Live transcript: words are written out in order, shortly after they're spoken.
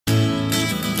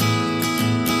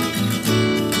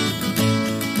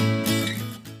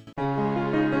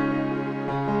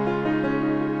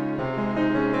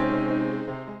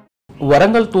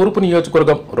వరంగల్ తూర్పు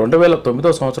నియోజకవర్గం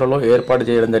 2009వ సంవత్సరంలో ఏర్పాటు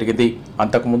చేయడం జరిగింది.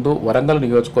 అంతకుముందు వరంగల్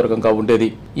నియోజకవర్గంగా ఉండేది.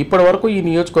 ఇప్పటి వరకు ఈ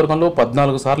నియోజకవర్గంలో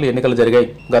 14 సార్లు ఎన్నికలు జరిగాయి.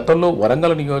 గతంలో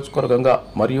వరంగల్ నియోజకవర్గంగా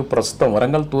మరియు ప్రస్తుతం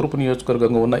వరంగల్ తూర్పు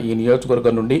నియోజకవర్గంగా ఉన్న ఈ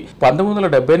నియోజకవర్గం నుండి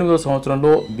 1978వ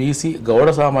సంవత్సరంలో బీసీ గౌడ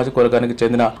సామాజిక వర్గానికి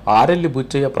చెందిన ఆరెల్లి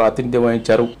బుచ్చయ్య ప్రాతినిధ్యం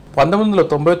వహించారు.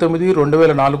 1999,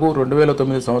 2004,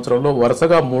 2009 సంవత్సరంలో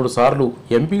వరుసగా 3 సార్లు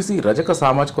ఎంబీసీ రజక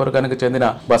సామాజిక వర్గానికి చెందిన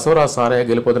బసవరాజ్ సారయ్య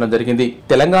గెలుపొందడం జరిగింది.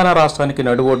 తెలంగాణ రాష్ట్రానికి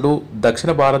నడువొడ్డు,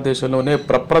 దక్షిణ భారతదేశంలోనే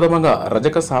ప్రప్రథమంగా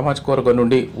రజక సామాజిక వర్గం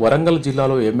నుండి వరంగల్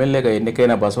జిల్లాలో ఎమ్మెల్యేగా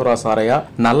ఎన్నికైన బసవరాజ్ సారయ్య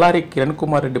నల్లారి కిరణ్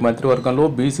కుమార్ రెడ్డి మంత్రివర్గంలో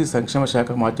బీసీ సంక్షేమ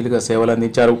శాఖ మంత్రిగా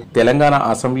సేవలందించారు. తెలంగాణ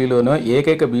అసెంబ్లీలోనే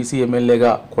ఏకైక బీసీ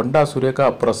ఎమ్మెల్యేగా కొండా సురేఖ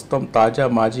ప్రస్తుతం తాజా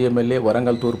మాజీ ఎమ్మెల్యే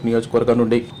వరంగల్ తూర్పు నియోజకవర్గం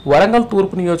నుండి. వరంగల్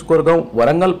తూర్పు నియోజకవర్గం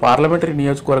వరంగల్ పార్లమెంటరీ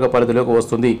నియోజకవర్గ పరిధిలోకి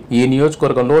వస్తుంది. ఈ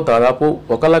నియోజకవర్గంలో దాదాపు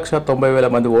 1,90,000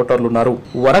 మంది ఓటర్లున్నారు.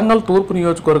 వరంగల్ తూర్పు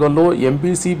నియోజకవర్గంలో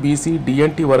ఎంబీసీ, బీసీ,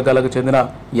 డిఎన్టీ వర్గాలకు చెందిన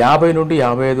 50 నుండి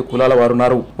 55 కులాల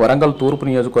వారున్నారు. వరంగల్ తూర్పు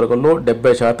నియోజకవర్గంలో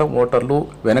 70% ఓటర్లు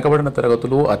వెనుకబడిన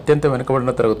తరగతులు, అత్యంత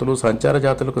వెనుకబడిన తరగతులు, సంచార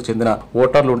జాతులకు చెందిన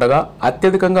ఓటర్లు ఉండగా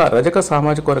అత్యధికంగా రజక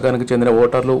సామాజిక వర్గానికి చెందిన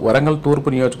ఓటర్లు వరంగల్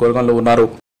తూర్పు నియోజకవర్గంలో ఉన్నారు.